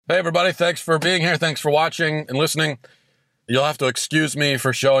Hey, everybody. Thanks for being here. Thanks for watching and listening. You'll have to excuse me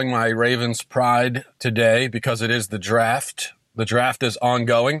for showing my Ravens pride today because it is the draft. The draft is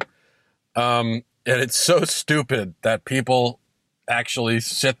ongoing. And it's so stupid that people actually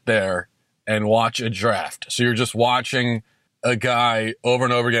sit there and watch a draft. So you're just watching a guy over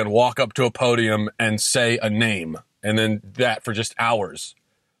and over again walk up to a podium and say a name, and then that for just hours.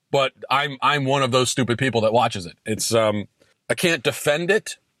 But I'm one of those stupid people that watches it. It's I can't defend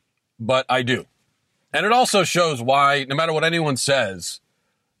it, but I do. And it also shows why, no matter what anyone says,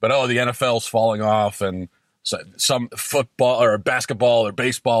 but the NFL's falling off and some football or basketball or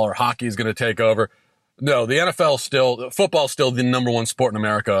baseball or hockey is going to take over. No, the football's still the number one sport in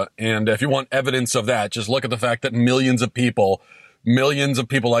America. And if you want evidence of that, just look at the fact that millions of people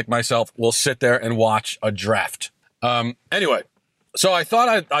like myself will sit there and watch a draft. Anyway, so I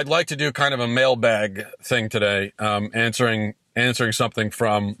thought I'd like to do kind of a mailbag thing today, answering something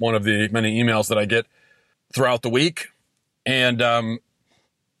from one of the many emails that I get throughout the week. And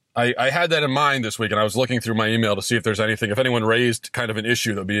I had that in mind this week, and I was looking through my email to see if there's anything, if anyone raised kind of an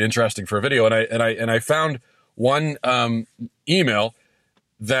issue that would be interesting for a video. And I found one email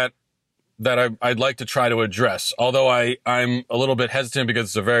that I'd like to try to address, although I'm a little bit hesitant because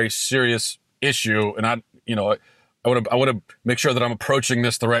it's a very serious issue, and I want to make sure that I'm approaching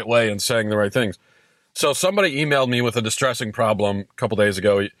this the right way and saying the right things. So somebody emailed me with a distressing problem a couple days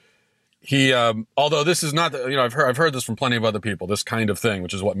ago. He although this is not, I've heard this from plenty of other people, this kind of thing,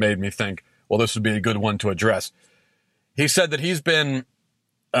 which is what made me think, well, this would be a good one to address. He said that he's been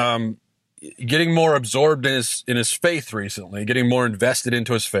getting more absorbed in his faith recently, getting more invested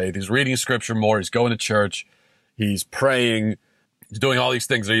into his faith. He's reading scripture more. He's going to church. He's praying. He's doing all these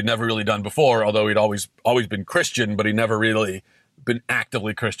things that he'd never really done before, although he'd always been Christian, but he never really been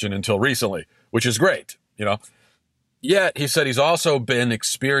actively Christian until recently, which is great, Yet, he said he's also been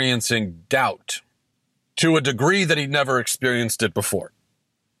experiencing doubt to a degree that he'd never experienced it before.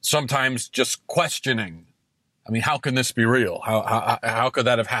 Sometimes just questioning, how can this be real? How could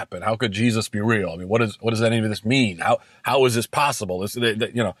that have happened? How could Jesus be real? What does any of this mean? How is this possible?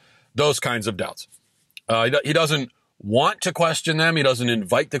 Those kinds of doubts. He doesn't want to question them. He doesn't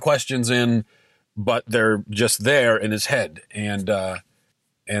invite the questions in, but they're just there in his head. And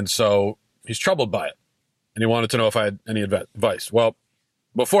so he's troubled by it. And he wanted to know if I had any advice. Well,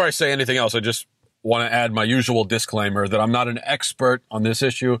 before I say anything else, I just want to add my usual disclaimer that I'm not an expert on this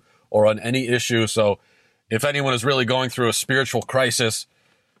issue or on any issue. So if anyone is really going through a spiritual crisis,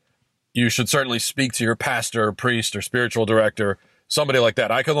 you should certainly speak to your pastor or priest or spiritual director, somebody like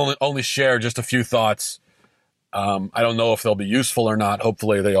that. I can only share just a few thoughts. I don't know if they'll be useful or not.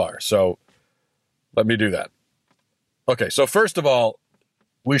 Hopefully they are. So let me do that. Okay, so first of all,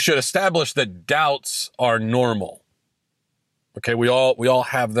 we should establish that doubts are normal. Okay, we all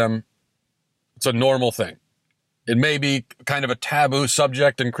have them. It's a normal thing. It may be kind of a taboo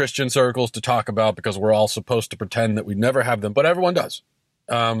subject in Christian circles to talk about because we're all supposed to pretend that we never have them, but everyone does.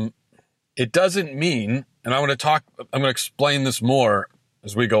 It doesn't mean, and I'm going to explain this more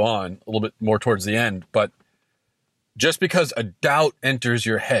as we go on, a little bit more towards the end, but just because a doubt enters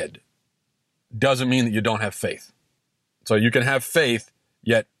your head doesn't mean that you don't have faith. So you can have faith,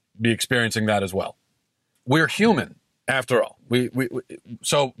 yet be experiencing that as well. We're human, after all.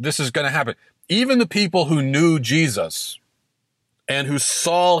 So this is going to happen. Even the people who knew Jesus and who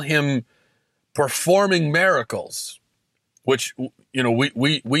saw him performing miracles, which,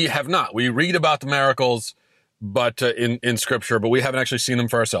 we have not. We read about the miracles, but in Scripture, but we haven't actually seen them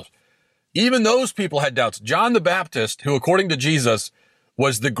for ourselves. Even those people had doubts. John the Baptist, who according to Jesus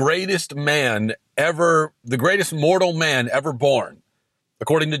was the greatest mortal man ever born,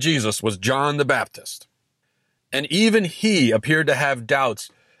 according to Jesus, was John the Baptist. And even he appeared to have doubts.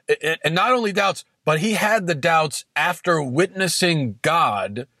 And not only doubts, but he had the doubts after witnessing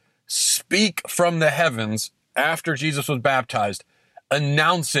God speak from the heavens after Jesus was baptized,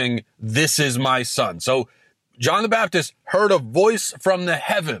 announcing, "This is my son." So John the Baptist heard a voice from the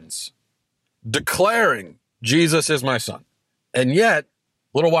heavens declaring, "Jesus is my son." And yet, a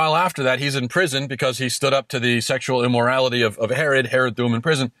little while after that, he's in prison because he stood up to the sexual immorality of Herod. Herod threw him in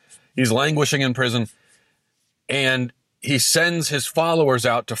prison. He's languishing in prison. And he sends his followers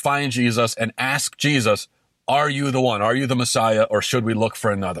out to find Jesus and ask Jesus, "Are you the one? Are you the Messiah? Or should we look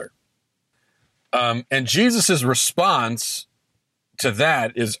for another?" And Jesus's response to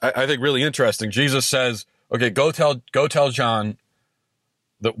that is, I think, really interesting. Jesus says, "Okay, go tell John.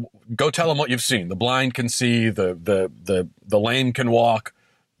 Go tell him what you've seen. The blind can see. The lame can walk.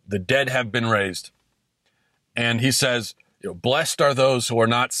 The dead have been raised." And he says, "Blessed are those who are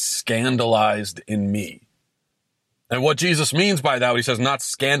not scandalized in me." And what Jesus means by that, what he says, not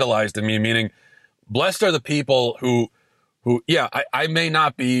scandalized in me, meaning blessed are the people who I may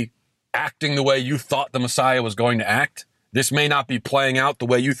not be acting the way you thought the Messiah was going to act. This may not be playing out the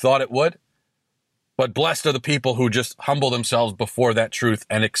way you thought it would. But blessed are the people who just humble themselves before that truth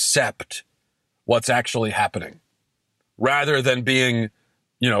and accept what's actually happening, rather than being,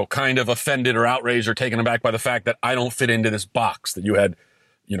 kind of offended or outraged or taken aback by the fact that I don't fit into this box that you had,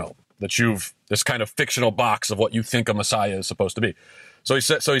 this kind of fictional box of what you think a Messiah is supposed to be. So he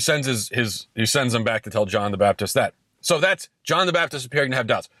sends them back to tell John the Baptist that. So that's John the Baptist appearing to have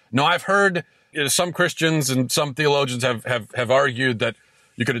doubts. Now, I've heard some Christians and some theologians have argued that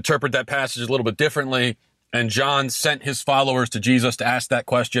you could interpret that passage a little bit differently. And John sent his followers to Jesus to ask that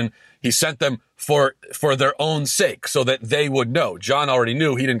question. He sent them for their own sake so that they would know. John already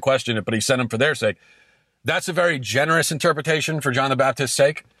knew. He didn't question it, but he sent them for their sake. That's a very generous interpretation for John the Baptist's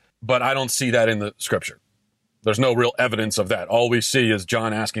sake, but I don't see that in the scripture. There's no real evidence of that. All we see is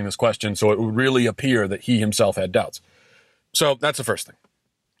John asking this question, so it would really appear that he himself had doubts. So that's the first thing.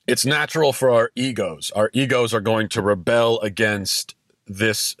 It's natural for our egos. Our egos are going to rebel against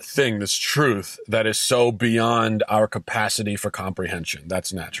this thing, this truth that is so beyond our capacity for comprehension.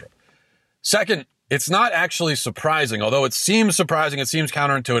 That's natural. Second, it's not actually surprising, although it seems surprising, it seems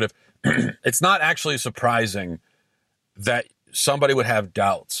counterintuitive. It's not actually surprising that somebody would have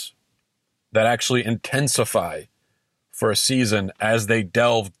doubts that actually intensify for a season as they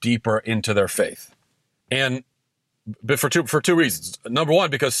delve deeper into their faith. And for two reasons. Number one,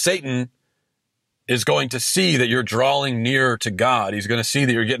 because Satan is going to see that you're drawing near to God. He's going to see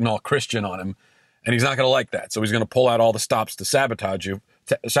that you're getting all Christian on him, and he's not going to like that. So he's going to pull out all the stops to sabotage you.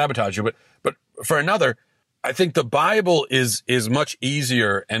 But for another, I think the Bible is much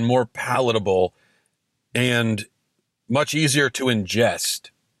easier and more palatable and much easier to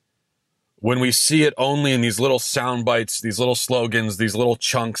ingest when we see it only in these little sound bites, these little slogans, these little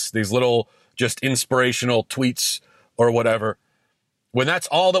chunks, these little just inspirational tweets or whatever. When that's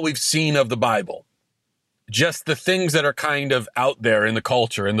all that we've seen of the Bible, just the things that are kind of out there in the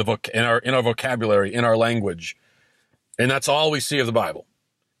culture, in our vocabulary, in our language, and that's all we see of the Bible,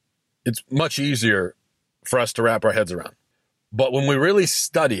 it's much easier for us to wrap our heads around. But when we really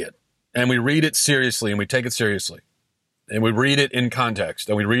study it and we read it seriously and we take it seriously and we read it in context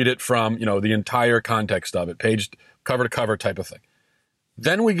and we read it from, the entire context of it, page cover to cover type of thing,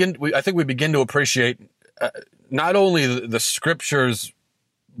 then I think we begin to appreciate not only the scripture's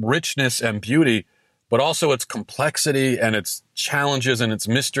richness and beauty, but also its complexity and its challenges and its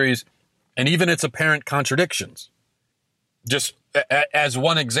mysteries and even its apparent contradictions. Just as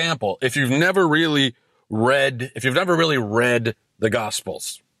one example, if you've never really read the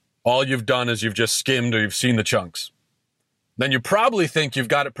Gospels, all you've done is you've just skimmed or you've seen the chunks, then you probably think you've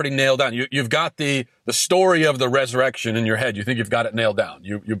got it pretty nailed down. You've got the story of the resurrection in your head. You think you've got it nailed down.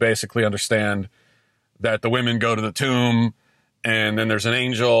 You basically understand that the women go to the tomb and then there's an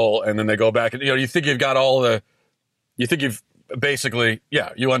angel and then they go back and, you think you've got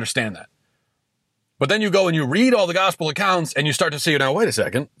you understand that. But then you go and you read all the gospel accounts and you start to see, now, wait a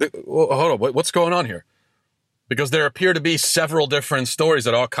second, hold on, what's going on here? Because there appear to be several different stories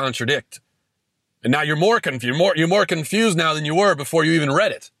that all contradict. And now you're more confused now than you were before you even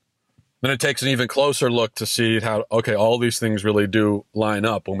read it. Then it takes an even closer look to see how, okay, all these things really do line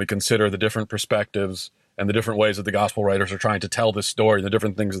up when we consider the different perspectives and the different ways that the gospel writers are trying to tell this story, the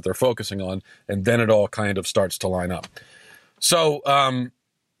different things that they're focusing on, and then it all kind of starts to line up. So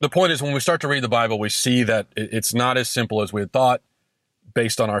the point is, when we start to read the Bible, we see that it's not as simple as we had thought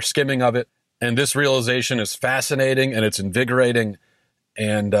based on our skimming of it. And this realization is fascinating and it's invigorating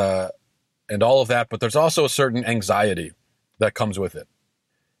and all of that, but there's also a certain anxiety that comes with it.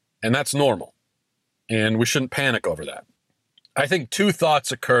 And that's normal. And we shouldn't panic over that. I think two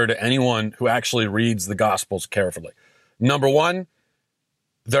thoughts occur to anyone who actually reads the Gospels carefully. Number one,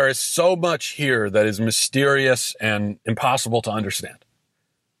 there is so much here that is mysterious and impossible to understand.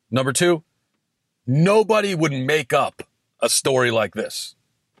 Number two, nobody would make up a story like this.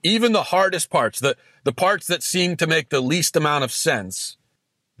 Even the hardest parts, the parts that seem to make the least amount of sense,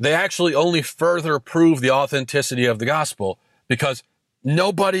 they actually only further prove the authenticity of the gospel, because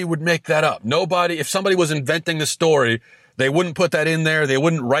nobody would make that up. Nobody, if somebody was inventing the story, they wouldn't put that in there. They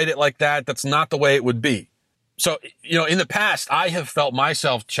wouldn't write it like that. That's not the way it would be. So, in the past, I have felt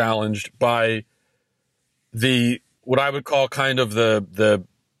myself challenged by what I would call kind of the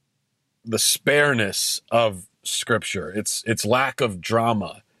spareness of Scripture. It's lack of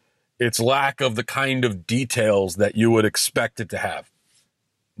drama. Its lack of the kind of details that you would expect it to have.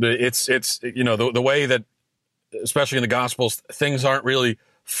 It's the way that, especially in the Gospels, things aren't really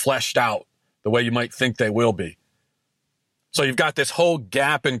fleshed out the way you might think they will be. So you've got this whole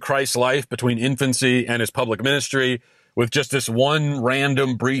gap in Christ's life between infancy and his public ministry, with just this one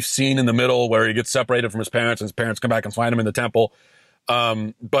random brief scene in the middle where he gets separated from his parents and his parents come back and find him in the temple.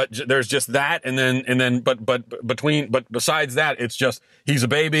 But there's just that. But besides that, it's just, he's a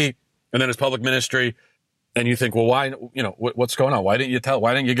baby and then his public ministry. And you think, well, why, what's going on? Why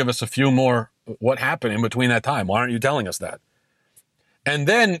didn't you give us a few more, what happened in between that time? Why aren't you telling us that? And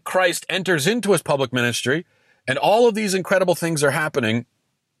then Christ enters into his public ministry and all of these incredible things are happening.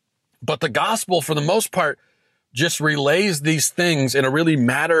 But the gospel, for the most part, just relays these things in a really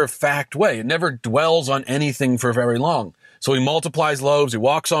matter-of-fact way. It never dwells on anything for very long. So he multiplies loaves, he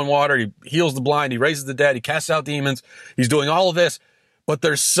walks on water, he heals the blind, he raises the dead, he casts out demons. He's doing all of this, but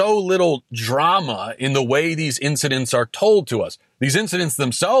there's so little drama in the way these incidents are told to us. These incidents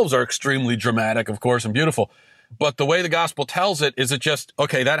themselves are extremely dramatic, of course, and beautiful. But the way the gospel tells it is it just,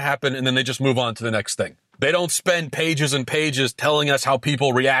 okay, that happened, and then they just move on to the next thing. They don't spend pages and pages telling us how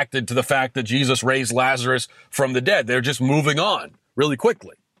people reacted to the fact that Jesus raised Lazarus from the dead. They're just moving on really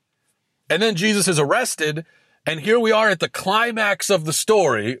quickly. And then Jesus is arrested, and here we are at the climax of the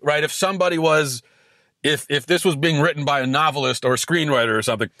story, right? If this was being written by a novelist or a screenwriter or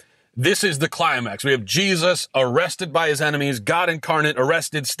something, this is the climax. We have Jesus arrested by his enemies, God incarnate,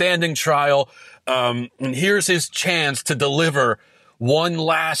 arrested, standing trial, and here's his chance to deliver one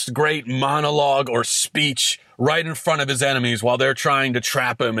last great monologue or speech right in front of his enemies while they're trying to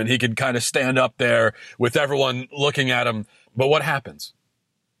trap him, and he can kind of stand up there with everyone looking at him. But what happens?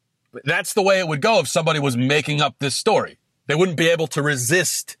 That's the way it would go if somebody was making up this story. They wouldn't be able to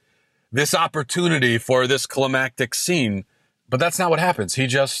resist this opportunity for this climactic scene. But that's not what happens. He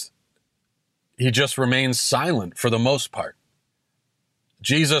just remains silent for the most part.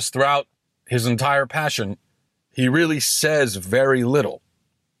 Jesus, throughout his entire passion, he really says very little.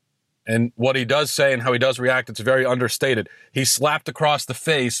 And what he does say and how he does react, it's very understated. He's slapped across the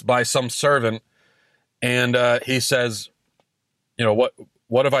face by some servant, and he says,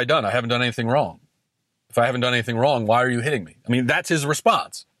 what have I done? I haven't done anything wrong. If I haven't done anything wrong, why are you hitting me? I mean, that's his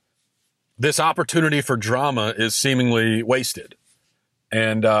response. This opportunity for drama is seemingly wasted.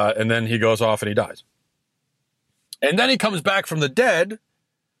 And then he goes off and he dies. And then he comes back from the dead,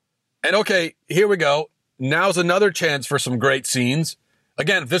 and okay, here we go. Now's another chance for some great scenes.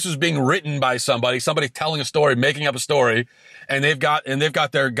 Again, if this was being written by somebody telling a story, making up a story, and they've got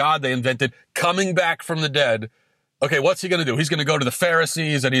their God they invented coming back from the dead. Okay, what's he going to do? He's going to go to the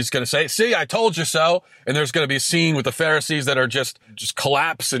Pharisees and he's going to say, "See, I told you so." And there's going to be a scene with the Pharisees that are just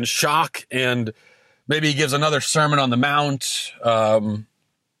collapse in shock, and maybe he gives another Sermon on the Mount, kind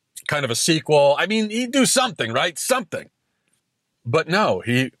of a sequel. I mean, he'd do something, right? Something. But no,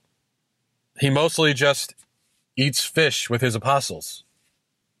 he mostly just eats fish with his apostles.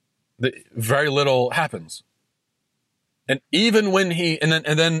 Very little happens. And even when and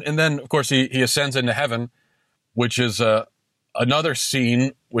then of course he ascends into heaven, which is another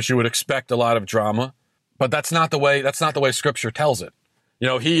scene which you would expect a lot of drama, but that's not the way Scripture tells it.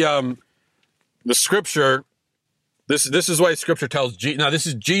 The Scripture, this is the way Scripture tells. Now this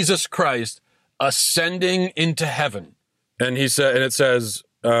is Jesus Christ ascending into heaven, and it says,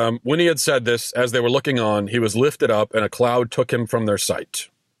 when he had said this, as they were looking on, he was lifted up, and a cloud took him from their sight.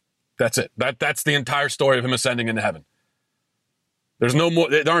 That's it. That's the entire story of him ascending into heaven. There's no more.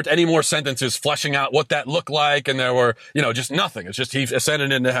 There aren't any more sentences fleshing out what that looked like, and there were, just nothing. It's just he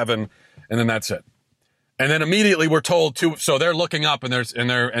ascended into heaven, and then that's it. And then immediately we're told to. So they're looking up, and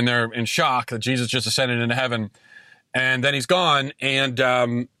they're in shock that Jesus just ascended into heaven, and then he's gone. And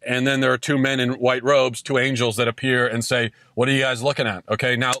then there are two men in white robes, two angels that appear and say, "What are you guys looking at?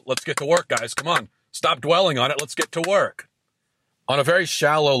 Okay, now let's get to work, guys. Come on, stop dwelling on it. Let's get to work." On a very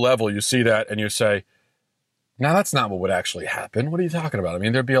shallow level, you see that and you say, now that's not what would actually happen. What are you talking about? I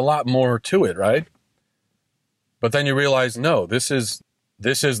mean, there'd be a lot more to it, right? But then you realize, no, this is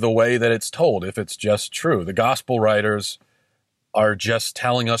the way that it's told if it's just true. The gospel writers are just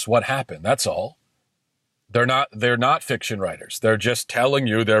telling us what happened. That's all. They're not fiction writers. They're just telling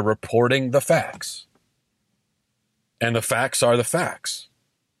you, they're reporting the facts. And the facts are the facts.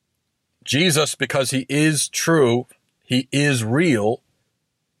 Jesus, because he is true, he is real.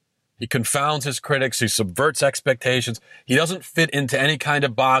 He confounds his critics. He subverts expectations. He doesn't fit into any kind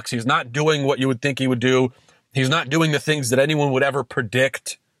of box. He's not doing what you would think he would do. He's not doing the things that anyone would ever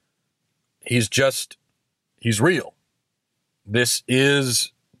predict. He's real. This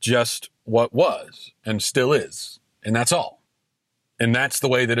is just what was and still is. And that's all. And that's the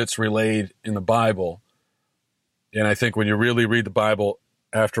way that it's relayed in the Bible. And I think when you really read the Bible,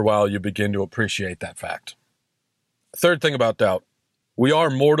 after a while, you begin to appreciate that fact. Third thing about doubt. We are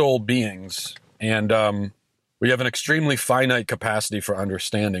mortal beings, and We have an extremely finite capacity for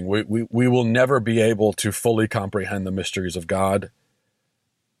understanding. We will never be able to fully comprehend the mysteries of God.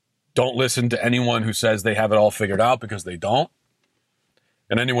 Don't listen to anyone who says they have it all figured out, because they don't.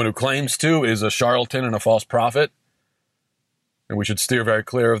 And anyone who claims to is a charlatan and a false prophet. And we should steer very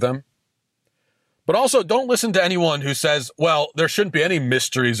clear of them. But also, don't listen to anyone who says, well, there shouldn't be any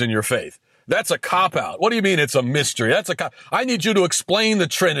mysteries in your faith. That's a cop-out. What do you mean it's a mystery? I need you to explain the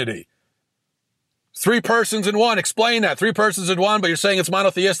Trinity. 3 persons in one. Explain that. 3 persons in one, but you're saying it's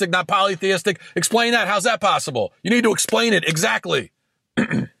monotheistic, not polytheistic. Explain that. How's that possible? You need to explain it exactly.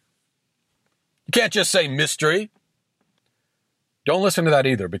 You can't just say mystery. Don't listen to that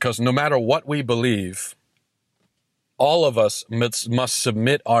either, because no matter what we believe, all of us must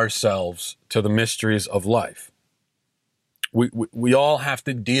submit ourselves to the mysteries of life. We all have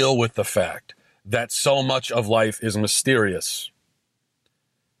to deal with the fact that so much of life is mysterious.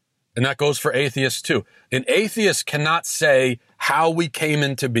 And that goes for atheists too. An atheist cannot say how we came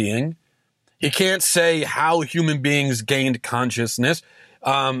into being. He can't say how human beings gained consciousness.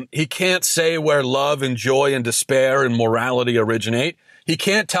 He can't say where love and joy and despair and morality originate. He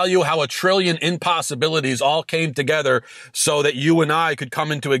can't tell you how a trillion impossibilities all came together so that you and I could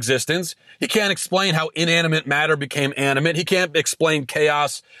come into existence. He can't explain how inanimate matter became animate. He can't explain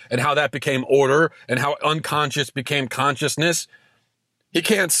chaos and how that became order and how unconscious became consciousness. He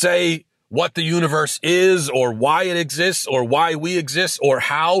can't say what the universe is or why it exists or why we exist or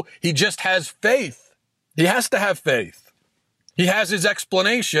how. He just has faith. He has to have faith. He has his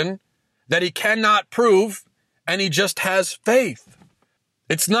explanation that he cannot prove, and he just has faith.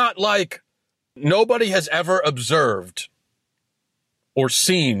 It's not like nobody has ever observed or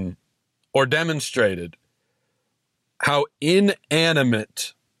seen or demonstrated how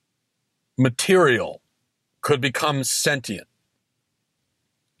inanimate material could become sentient.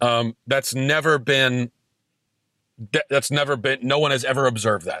 That's never been, no one has ever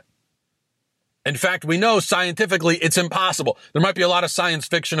observed that. In fact, we know scientifically it's impossible. There might be a lot of science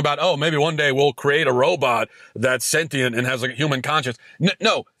fiction about, oh, maybe one day we'll create a robot that's sentient and has a human conscience.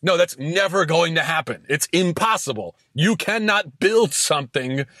 No, that's never going to happen. It's impossible. You cannot build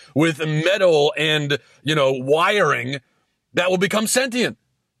something with metal and, wiring that will become sentient.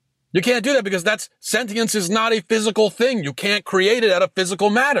 You can't do that because sentience is not a physical thing. You can't create it out of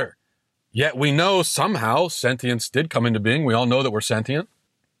physical matter. Yet we know somehow sentience did come into being. We all know that we're sentient.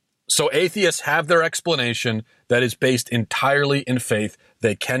 So atheists have their explanation that is based entirely in faith.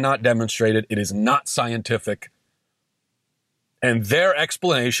 They cannot demonstrate it. It is not scientific. And their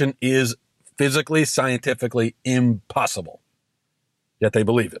explanation is physically, scientifically impossible. Yet they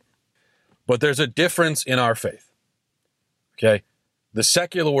believe it. But there's a difference in our faith. Okay? The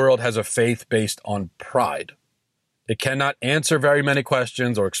secular world has a faith based on pride. It cannot answer very many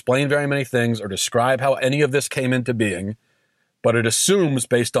questions or explain very many things or describe how any of this came into being, but it assumes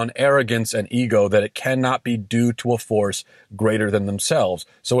based on arrogance and ego that it cannot be due to a force greater than themselves.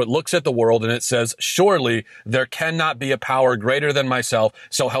 So it looks at the world and it says, surely there cannot be a power greater than myself.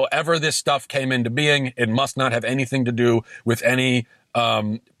 So however this stuff came into being, it must not have anything to do with any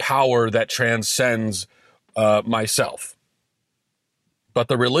power that transcends myself. But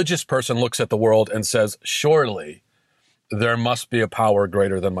the religious person looks at the world and says, surely there must be a power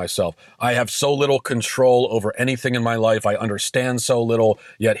greater than myself. I have so little control over anything in my life. I understand so little,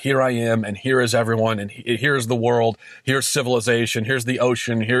 yet here I am, and here is everyone, and here's the world, here's civilization, here's the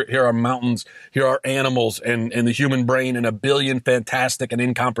ocean, here are mountains, here are animals, and the human brain, and a billion fantastic and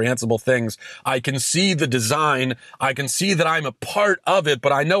incomprehensible things. I can see the design. I can see that I'm a part of it,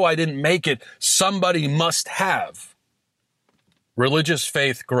 but I know I didn't make it. Somebody must have. Religious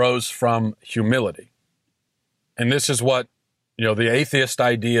faith grows from humility. And this is what, the atheist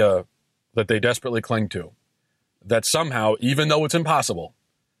idea that they desperately cling to, that somehow, even though it's impossible,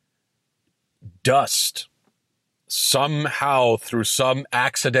 dust somehow through some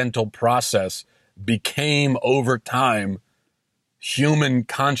accidental process became over time human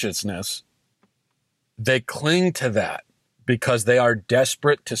consciousness. They cling to that because they are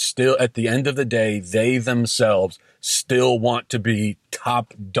desperate to still, at the end of the day, they themselves still want to be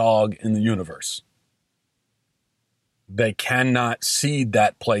top dog in the universe. They cannot cede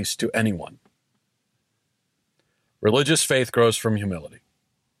that place to anyone. Religious faith grows from humility.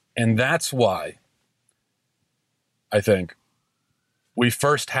 And that's why I think we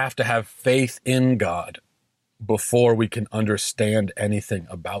first have to have faith in God before we can understand anything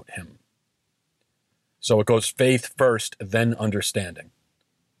about him. So it goes faith first, then understanding.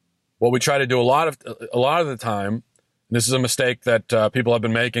 What we try to do a lot of the time, and this is a mistake that people have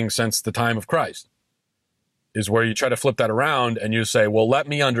been making since the time of Christ, is where you try to flip that around and you say, well, let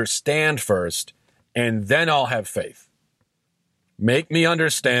me understand first, and then I'll have faith. Make me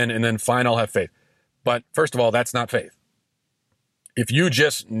understand, and then fine, I'll have faith. But first of all, that's not faith. If you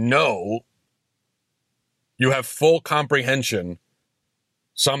just know, you have full comprehension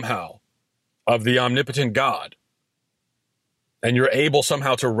somehow of the omnipotent God, and you're able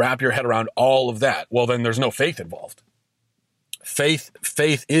somehow to wrap your head around all of that, well, then there's no faith involved.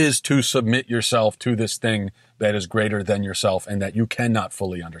 Faith is to submit yourself to this thing that is greater than yourself and that you cannot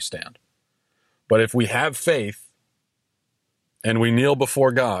fully understand. But if we have faith and we kneel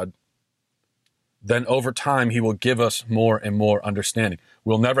before God, then over time he will give us more and more understanding.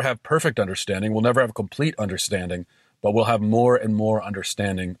 We'll never have perfect understanding. We'll never have complete understanding, but we'll have more and more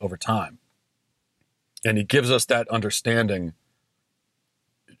understanding over time. And he gives us that understanding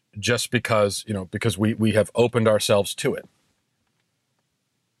just because we have opened ourselves to it.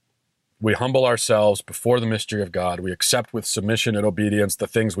 We humble ourselves before the mystery of God. We accept with submission and obedience the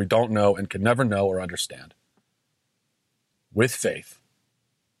things we don't know and can never know or understand. With faith.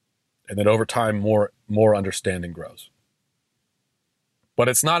 And then over time, more understanding grows. But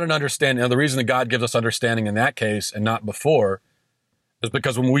it's not an understanding. Now, the reason that God gives us understanding in that case and not before is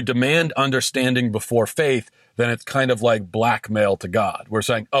because when we demand understanding before faith, then it's kind of like blackmail to God. We're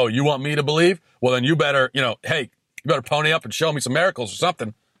saying, oh, you want me to believe? Well, then you better, hey, you better pony up and show me some miracles or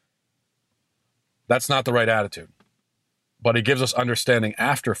something. That's not the right attitude. But he gives us understanding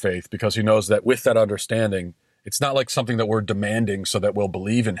after faith because he knows that with that understanding, it's not like something that we're demanding so that we'll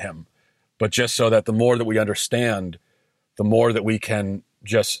believe in him, but just so that the more that we understand, the more that we can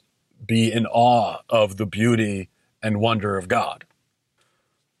just be in awe of the beauty and wonder of God.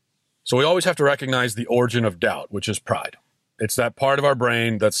 So we always have to recognize the origin of doubt, which is pride. It's that part of our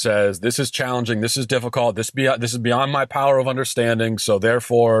brain that says, this is challenging, this is difficult, this is beyond my power of understanding, so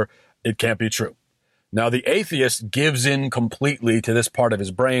therefore it can't be true. Now, the atheist gives in completely to this part of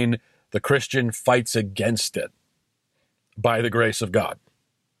his brain. The Christian fights against it by the grace of God.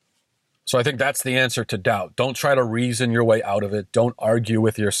 So I think that's the answer to doubt. Don't try to reason your way out of it. Don't argue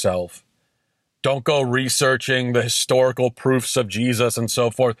with yourself. Don't go researching the historical proofs of Jesus and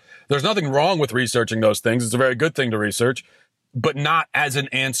so forth. There's nothing wrong with researching those things. It's a very good thing to research, but not as an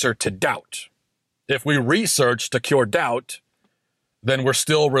answer to doubt. If we research to cure doubt, then we're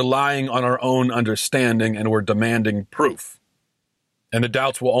still relying on our own understanding and we're demanding proof. And the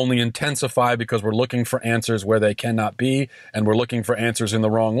doubts will only intensify because we're looking for answers where they cannot be, and we're looking for answers in the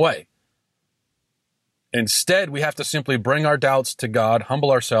wrong way. Instead, we have to simply bring our doubts to God,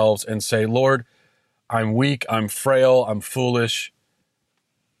 humble ourselves, and say, Lord, I'm weak, I'm frail, I'm foolish.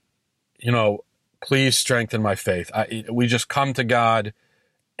 Please strengthen my faith. We just come to God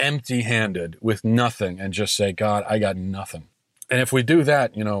empty-handed with nothing and just say, God, I got nothing. And if we do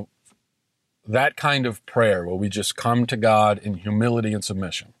that, that kind of prayer where we just come to God in humility and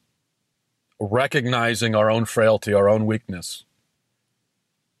submission, recognizing our own frailty, our own weakness,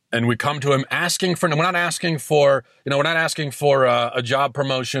 and we come to him asking for, we're not asking for a job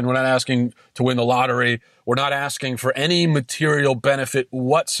promotion. We're not asking to win the lottery. We're not asking for any material benefit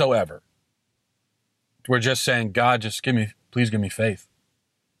whatsoever. We're just saying, God, please give me faith.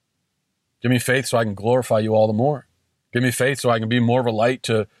 Give me faith so I can glorify you all the more. Give me faith so I can be more of a light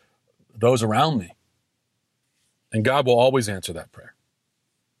to those around me. And God will always answer that prayer.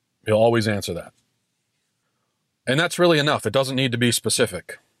 He'll always answer that. And that's really enough. It doesn't need to be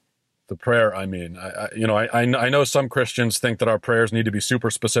specific. The prayer, I know some Christians think that our prayers need to be super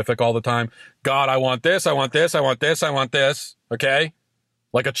specific all the time. God, I want this, I want this, I want this, I want this. Okay?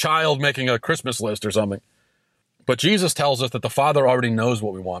 Like a child making a Christmas list or something. But Jesus tells us that the Father already knows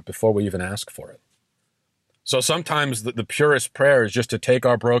what we want before we even ask for it. So sometimes the purest prayer is just to take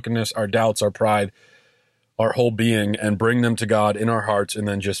our brokenness, our doubts, our pride, our whole being, and bring them to God in our hearts, and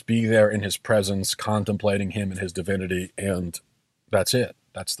then just be there in his presence, contemplating him and his divinity, and that's it.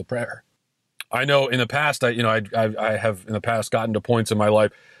 That's the prayer. I know in the past, I have in the past gotten to points in my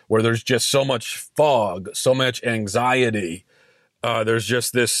life where there's just so much fog, so much anxiety. There's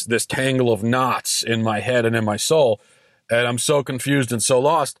just this tangle of knots in my head and in my soul, and I'm so confused and so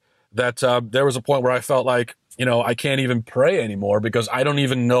lost that there was a point where I felt like, I can't even pray anymore because I don't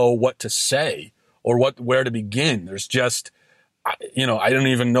even know what to say or where to begin. There's just, I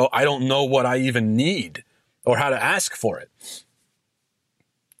don't know what I even need or how to ask for it.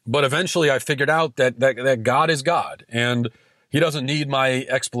 But eventually I figured out that God is God, and he doesn't need my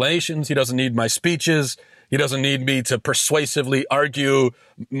explanations. He doesn't need my speeches. He doesn't need me to persuasively argue,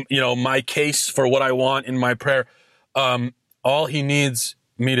 my case for what I want in my prayer. All he needs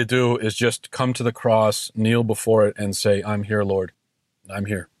me to do is just come to the cross, kneel before it, and say, I'm here, Lord. I'm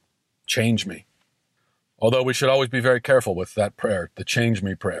here. Change me. Although we should always be very careful with that prayer, the change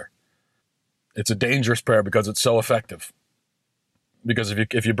me prayer. It's a dangerous prayer because it's so effective. Because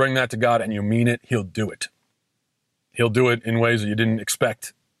if you bring that to God and you mean it, he'll do it. He'll do it in ways that you didn't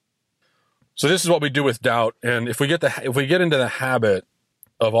expect. So this is what we do with doubt. And if we get into the habit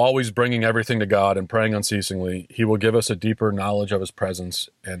of always bringing everything to God and praying unceasingly, he will give us a deeper knowledge of his presence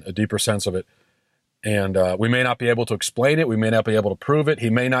and a deeper sense of it. And we may not be able to explain it. We may not be able to prove it. He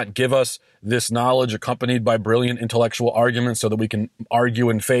may not give us this knowledge accompanied by brilliant intellectual arguments so that we can argue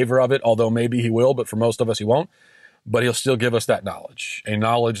in favor of it, although maybe he will, but for most of us he won't. But he'll still give us that knowledge, a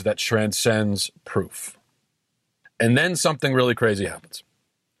knowledge that transcends proof. And then something really crazy happens.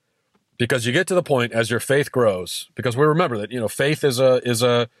 Because you get to the point as your faith grows, because we remember that, faith is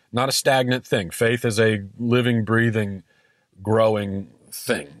not a stagnant thing. Faith is a living, breathing, growing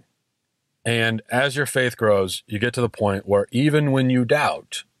thing. And as your faith grows, you get to the point where even when you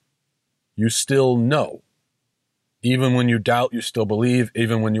doubt, you still know. Even when you doubt, you still believe.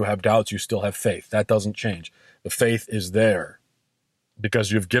 Even when you have doubts, you still have faith. That doesn't change. The faith is there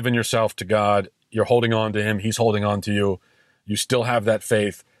because you've given yourself to God. You're holding on to him. He's holding on to you. You still have that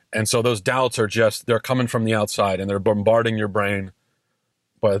faith. And so those doubts are they're coming from the outside and they're bombarding your brain,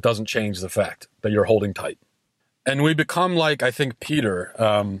 but it doesn't change the fact that you're holding tight. And we become like, I think, Peter,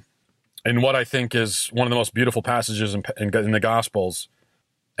 in what I think is one of the most beautiful passages in the Gospels.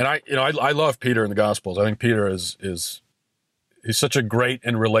 And I love Peter in the Gospels. I think Peter he's such a great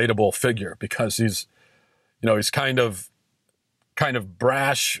and relatable figure because he's kind of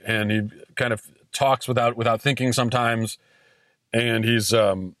brash and he kind of talks without thinking sometimes. And he's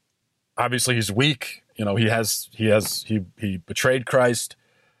obviously he's weak. He betrayed Christ.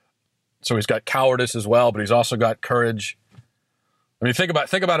 So he's got cowardice as well, but he's also got courage. I mean, think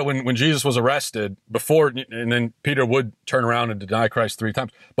about it when Jesus was arrested and then Peter would turn around and deny Christ 3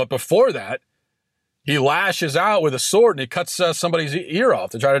 times. But before that, he lashes out with a sword and he cuts somebody's ear off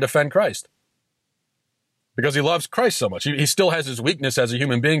to try to defend Christ. Because he loves Christ so much. He still has his weakness as a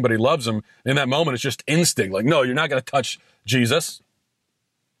human being, but he loves him. In that moment, it's just instinct. Like, no, you're not going to touch Jesus.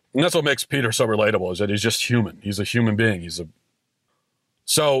 And that's what makes Peter so relatable, is that he's just human. He's a human being.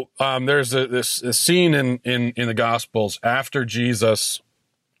 So there's this scene in the Gospels after Jesus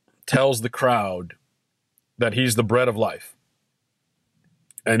tells the crowd that he's the bread of life.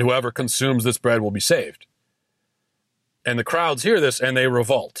 And whoever consumes this bread will be saved. And the crowds hear this and they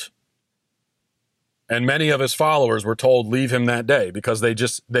revolt. And many of his followers were told, leave him that day, because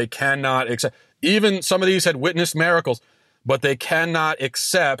they cannot accept. Even some of these had witnessed miracles, but they cannot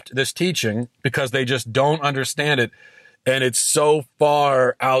accept this teaching because they just don't understand it. And it's so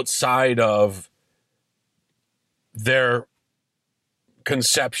far outside of their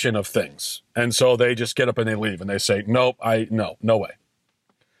conception of things. And so they just get up and they leave and they say, nope, no way.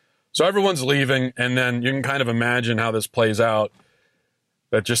 So everyone's leaving. And then you can kind of imagine how this plays out.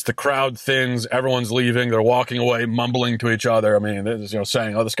 That just the crowd thins, everyone's leaving, they're walking away, mumbling to each other. I mean, they're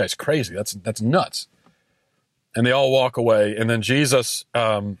saying, "Oh, this guy's crazy. That's nuts." And they all walk away, and then Jesus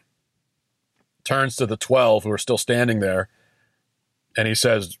turns to the 12 who are still standing there, and he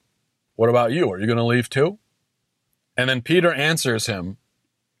says, "What about you? Are you going to leave too?" And then Peter answers him.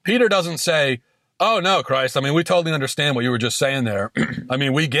 Peter doesn't say, "Oh no, Christ. I mean, we totally understand what you were just saying there. I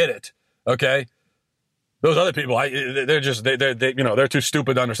mean, we get it. Okay." Those other people, they're too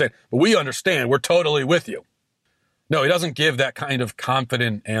stupid to understand. But we understand. We're totally with you. No, he doesn't give that kind of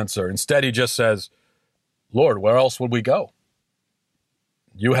confident answer. Instead, he just says, Lord, where else would we go?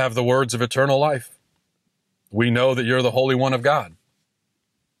 You have the words of eternal life. We know that you're the Holy One of God.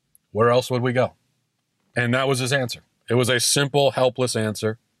 Where else would we go? And that was his answer. It was a simple, helpless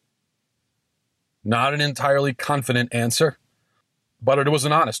answer. Not an entirely confident answer, but it was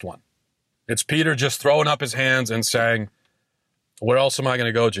an honest one. It's Peter just throwing up his hands and saying, where else am I going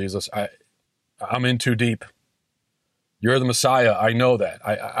to go, Jesus? I'm in too deep. You're the Messiah. I know that.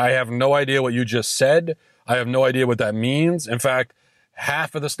 I have no idea what you just said. I have no idea what that means. In fact,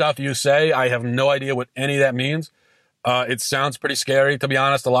 half of the stuff you say, I have no idea what any of that means. It sounds pretty scary, to be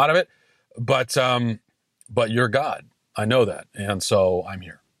honest, a lot of it. But you're God. I know that. And so I'm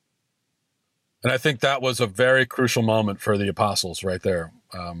here. And I think that was a very crucial moment for the apostles right there.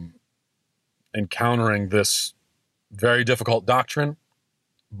 Encountering this very difficult doctrine,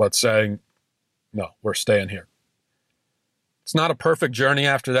 but saying, no, we're staying here. It's not a perfect journey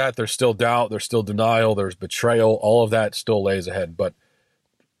after that. There's still doubt, there's still denial, there's betrayal. All of that still lays ahead, but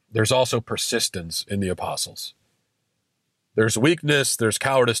there's also persistence in the apostles. There's weakness, there's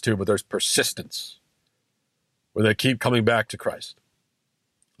cowardice too, but there's persistence where they keep coming back to Christ.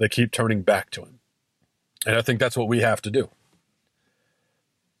 They keep turning back to him. And I think that's what we have to do.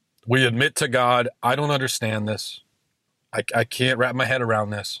 We admit to God, I don't understand this. I can't wrap my head around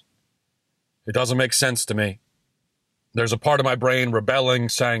this. It doesn't make sense to me. There's a part of my brain rebelling,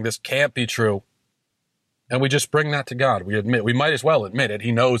 saying this can't be true. And we just bring that to God. We might as well admit it.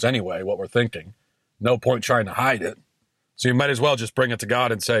 He knows anyway what we're thinking. No point trying to hide it. So you might as well just bring it to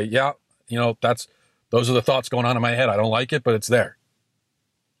God and say, yeah, those are the thoughts going on in my head. I don't like it, but it's there.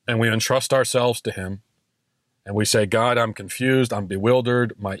 And we entrust ourselves to him. And we say, God, I'm confused. I'm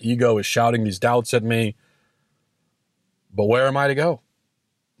bewildered. My ego is shouting these doubts at me. But where am I to go?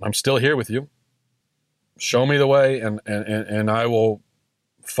 I'm still here with you. Show me the way, and I will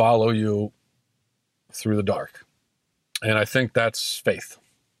follow you through the dark. And I think that's faith,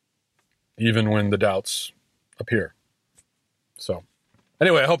 even when the doubts appear. So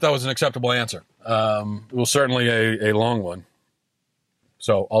anyway, I hope that was an acceptable answer. It was certainly a long one.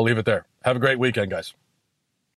 So I'll leave it there. Have a great weekend, guys.